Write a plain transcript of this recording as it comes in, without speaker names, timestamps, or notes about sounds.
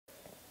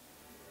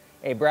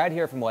Hey, Brad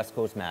here from West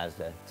Coast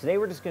Mazda. Today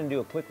we're just going to do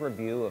a quick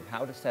review of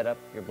how to set up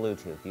your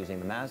Bluetooth using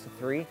the Mazda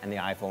 3 and the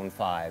iPhone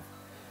 5.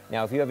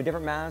 Now, if you have a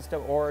different Mazda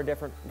or a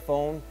different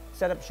phone,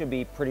 setup should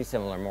be pretty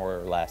similar,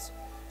 more or less.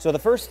 So the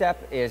first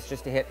step is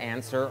just to hit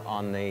answer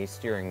on the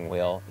steering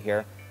wheel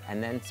here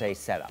and then say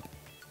setup.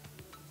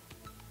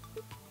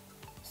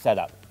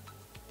 Setup.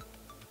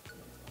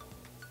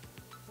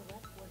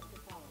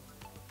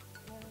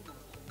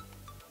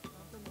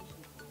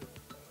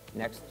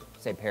 Next,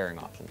 say pairing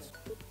options.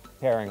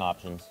 Pairing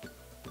options.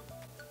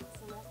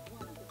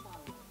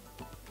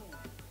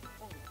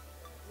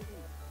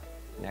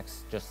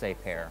 Next, just say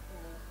pair.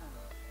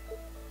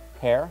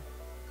 Pair.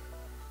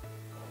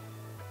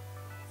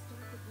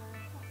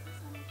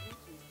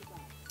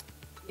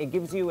 It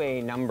gives you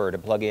a number to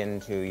plug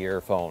into your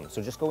phone.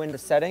 So just go into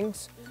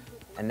settings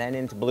and then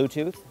into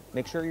Bluetooth.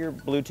 Make sure your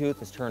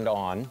Bluetooth is turned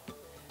on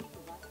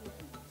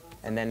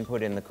and then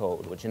put in the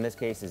code, which in this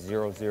case is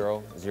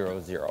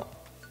 0000.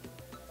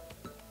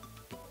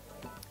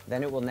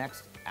 Then it will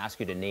next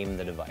ask you to name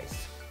the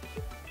device.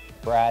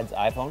 Brad's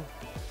iPhone.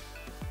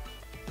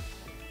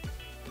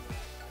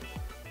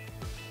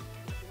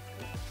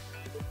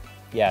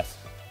 Yes.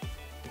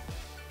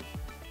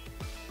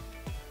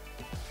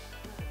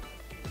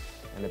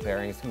 And the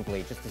pairing is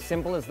complete. Just as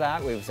simple as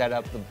that, we've set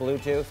up the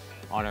Bluetooth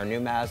on our new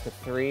Mazda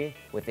 3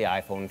 with the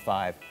iPhone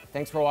 5.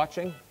 Thanks for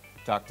watching.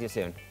 Talk to you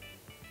soon.